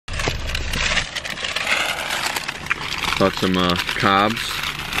Got some carbs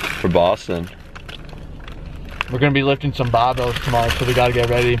for Boston. We're gonna be lifting some barbells tomorrow, so we gotta get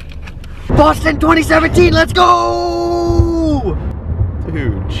ready. Boston 2017, let's go!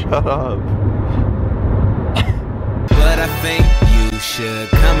 Dude, shut up. But I think you should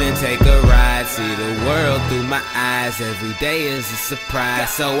come and take a ride. See the world through my eyes. Every day is a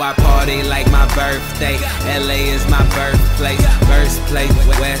surprise. So I party like my birthday. LA is my birthplace. First place,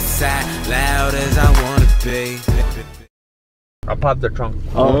 west side. Loud as I wanna be. I'll pop the trunk.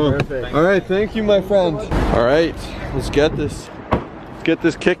 Oh, perfect. All right, thank you, my friend. All right, let's get this. Let's get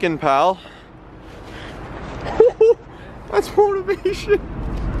this kicking, pal. That's motivation.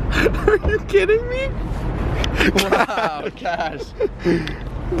 Are you kidding me? Wow, Cash.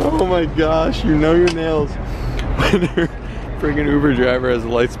 Oh my gosh, you know your nails. When your friggin' Uber driver has a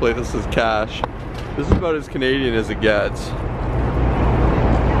license plate that says Cash. This is about as Canadian as it gets.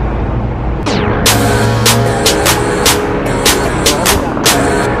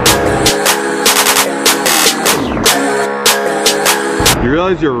 You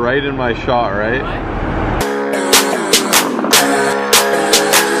realize you're right in my shot, right?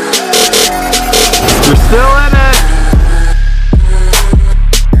 You're still in it!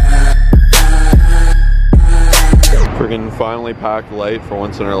 Friggin' finally packed light for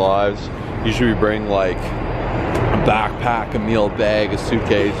once in our lives. Usually we bring like a backpack, a meal bag, a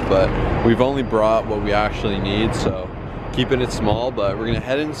suitcase, but we've only brought what we actually need, so keeping it small, but we're gonna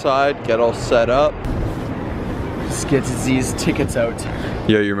head inside, get all set up. Let's get these tickets out.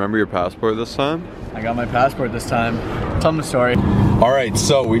 Yeah, you remember your passport this time? I got my passport this time. Tell them the story. All right,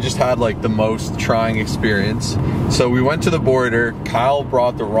 so we just had like the most trying experience. So we went to the border. Kyle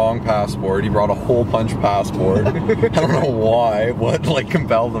brought the wrong passport. He brought a hole punch passport. I don't know why. What like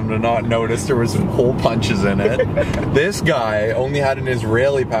compelled him to not notice there was hole punches in it. This guy only had an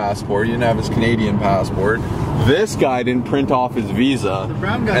Israeli passport. He didn't have his Canadian passport. This guy didn't print off his visa. The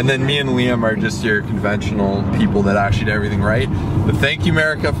brown guy. And then me and Liam are just your conventional people that actually did everything right. But thank you,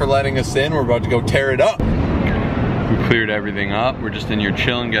 America, for letting us in. We're about to go tear it up. We cleared everything up. We're just in here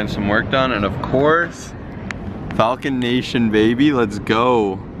chilling, getting some work done. And of course, Falcon Nation, baby, let's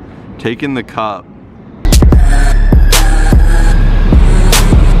go. Taking the cup.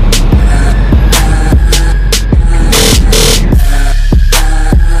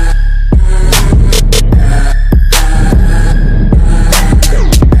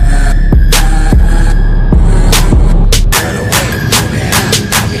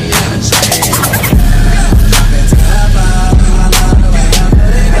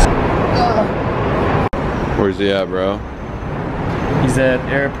 Where's he at, bro? He's at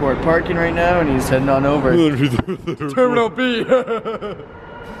airport parking right now, and he's heading on over. Terminal B. Look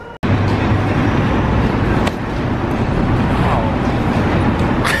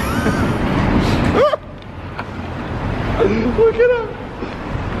at him.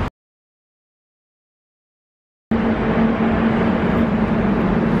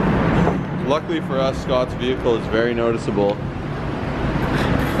 Luckily for us, Scott's vehicle is very noticeable.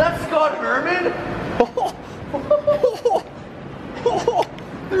 That's Scott Herman?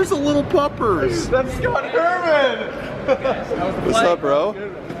 There's a little puppers. That's Scott Herman! What's up, bro?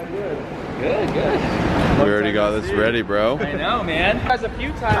 Good. We already got this ready, bro. I know, man. Has a few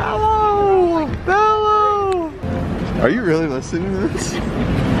times. Hello! Hello! Are you really listening to this?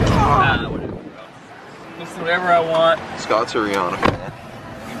 Nah, whatever, bro. Listen to whatever I want. Scott's a Rihanna fan.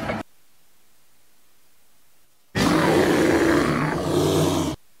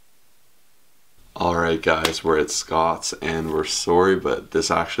 Alright guys, we're at Scott's and we're sorry, but this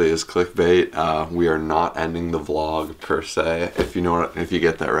actually is clickbait. We are not ending the vlog per se, if you know what, if you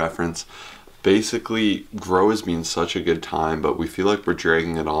get that reference. Basically, Grow has been such a good time, but we feel like we're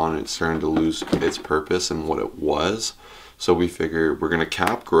dragging it on and it's starting to lose its purpose and what it was. So we figure we're gonna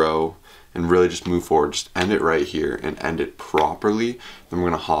cap Grow and really just move forward, just end it right here and end it properly. Then we're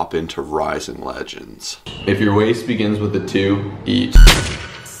gonna hop into Rising Legends. If your waist begins with a 2, eat.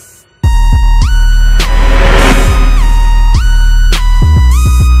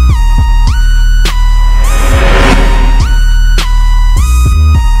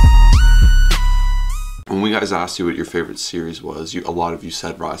 When we guys asked you what your favorite series was, a lot of you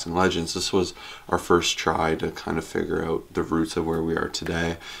said Rising Legends. This was our first try to kind of figure out the roots of where we are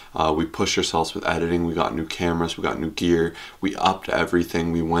today. We pushed ourselves with editing, we got new cameras, we got new gear, we upped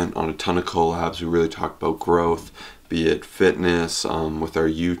everything, we went on a ton of collabs, we really talked about growth, be it fitness, with our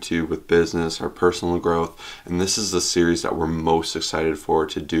YouTube, with business, our personal growth. And this is the series that we're most excited for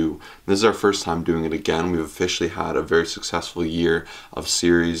to do. This is our first time doing it again. We've officially had a very successful year of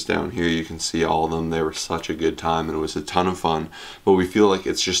series. Down here you can see all of them. They were such a good time and it was a ton of fun. But we feel like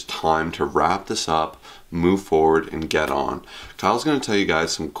it's just time to wrap this up, move forward, and get on. Kyle's going to tell you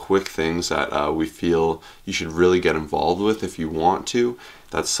guys some quick things that we feel you should really get involved with if you want to.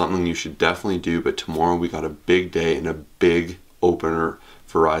 That's something you should definitely do, but tomorrow we got a big day and a big opener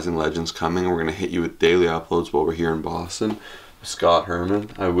for Rising Legends coming. We're going to hit you with daily uploads while we're here in Boston. Scott Herman.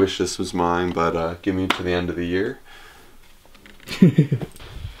 I wish this was mine, but give me to the end of the year.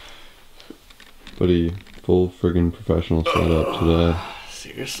 Buddy, full friggin' professional setup today.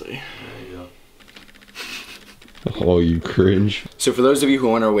 Seriously. Oh, you cringe. So for those of you who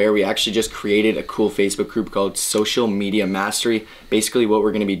aren't aware, we actually just created a cool Facebook group called Social Media Mastery. Basically what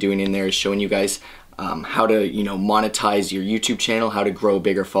we're going to be doing in there is showing you guys how to, monetize your YouTube channel, how to grow a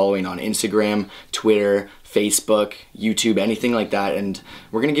bigger following on Instagram, Twitter, Facebook, YouTube, anything like that. And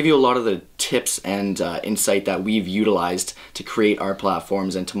we're going to give you a lot of the tips and insight that we've utilized to create our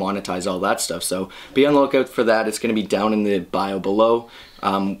platforms and to monetize all that stuff. So be on the lookout for that. It's going to be down in the bio below.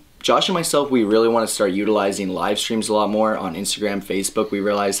 Josh and myself, we really want to start utilizing live streams a lot more on Instagram, Facebook. We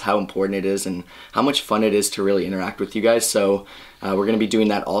realize how important it is and how much fun it is to really interact with you guys. So we're going to be doing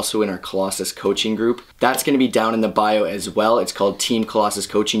that also in our Colossus coaching group. That's going to be down in the bio as well. It's called Team Colossus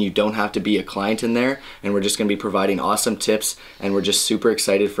Coaching. You don't have to be a client in there, and we're just going to be providing awesome tips, and we're just super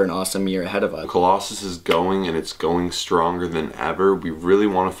excited for an awesome year ahead of us. Colossus is going, and it's going stronger than ever. We really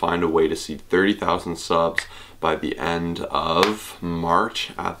want to find a way to see 30,000 subs by the end of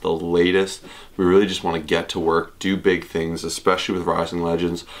March at the latest. We really just want to get to work, do big things, especially with Rising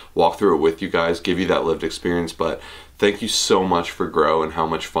Legends, walk through it with you guys, give you that lived experience. But thank you so much for Grow and how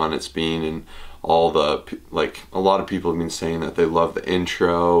much fun it's been, and all the, a lot of people have been saying that they love the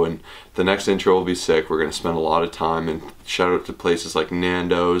intro, and the next intro will be sick. We're going to spend a lot of time, and shout out to places like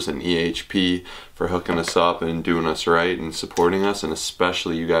Nando's and EHP for hooking us up and doing us right and supporting us, and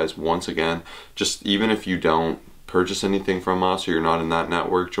especially you guys once again. Just even if you don't purchase anything from us or you're not in that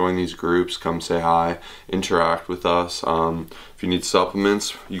network, join these groups, come say hi, interact with us. If you need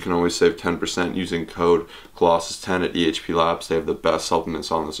supplements, you can always save 10% using code Colossus10 at EHP Labs. They have the best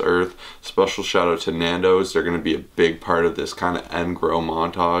supplements on this earth. Special shout out to Nando's. They're going to be a big part of this kind of end grow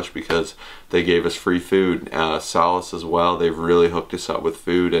montage because they gave us free food. Salas as well, they've really hooked us up with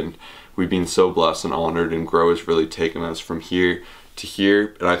food, and we've been so blessed and honored, and Grow has really taken us from here to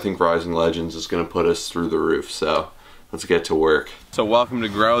here, and I think Rising Legends is going to put us through the roof. So let's get to work. So welcome to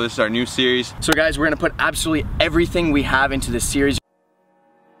Grow. This is our new series. So guys, we're going to put absolutely everything we have into this series.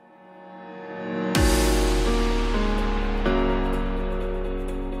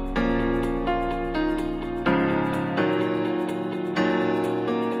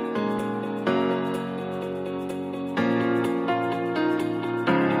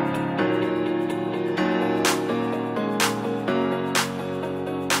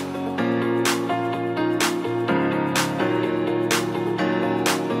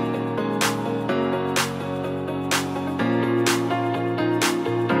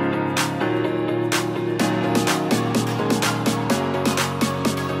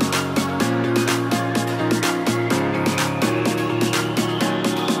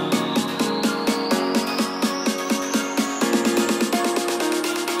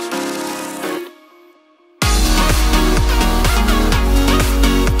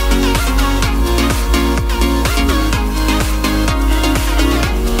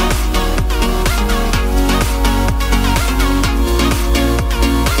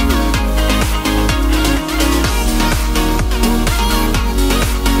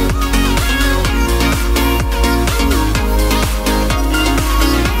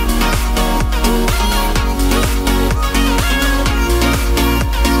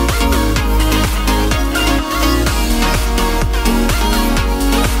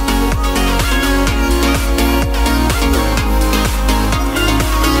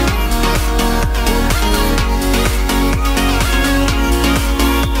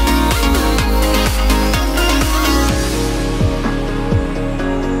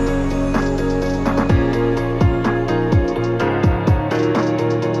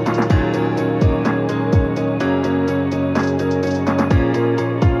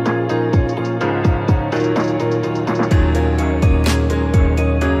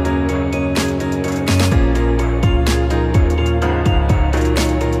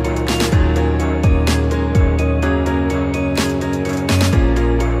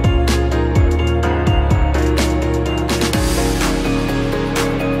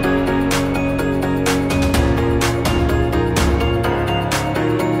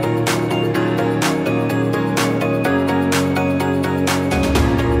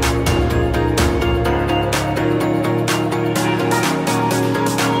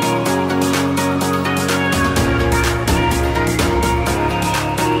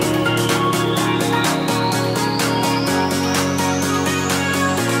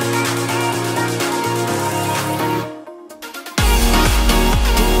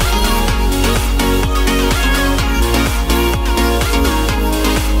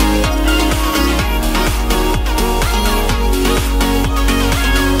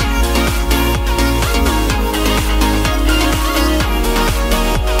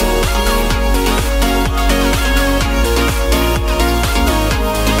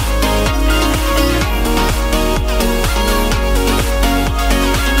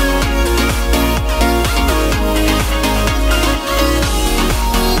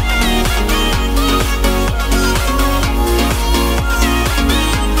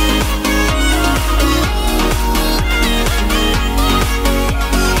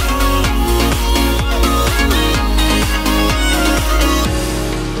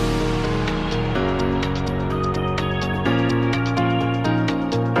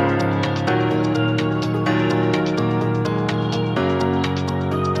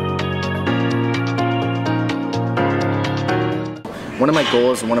 one of my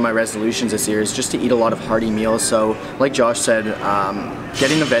goals and one of my resolutions this year is just to eat a lot of hearty meals. So like Josh said,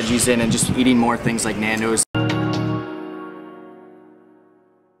 getting the veggies in and just eating more things like Nando's.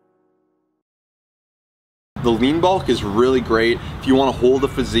 The lean bulk is really great if you want to hold a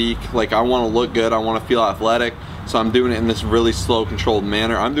physique. Like, I want to look good, I want to feel athletic, so I'm doing it in this really slow, controlled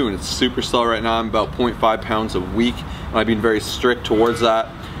manner. I'm doing it super slow right now. I'm about 0.5 pounds a week, and I've been very strict towards that.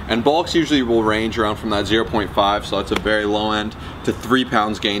 And bulks usually will range around from that 0.5, so that's a very low end, to 3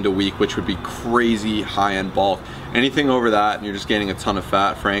 pounds gained a week, which would be crazy high-end bulk. Anything over that, and you're just gaining a ton of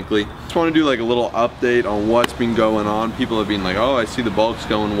fat, frankly. Just want to do like a little update on what's been going on. People have been like, oh, I see the bulk's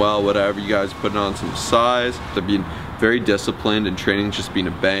going well, whatever. You guys putting on some size. I've been very disciplined, and training's just been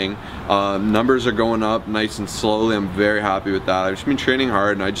a bang. Numbers are going up nice and slowly. I'm very happy with that. I've just been training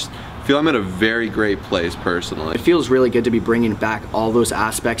hard, and I just feel I'm at a very great place personally. It feels really good to be bringing back all those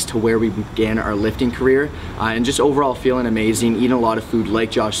aspects to where we began our lifting career, and just overall feeling amazing, eating a lot of food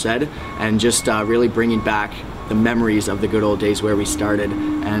like Josh said, and just really bringing back the memories of the good old days where we started.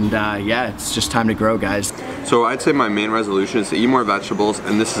 And yeah, it's just time to grow, guys. So I'd say my main resolution is to eat more vegetables,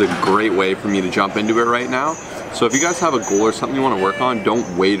 and this is a great way for me to jump into it right now. So if you guys have a goal or something you want to work on, don't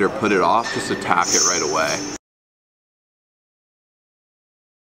wait or put it off, just attack it right away.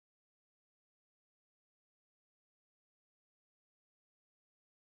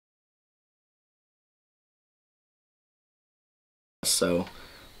 So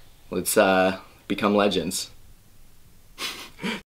let's become legends.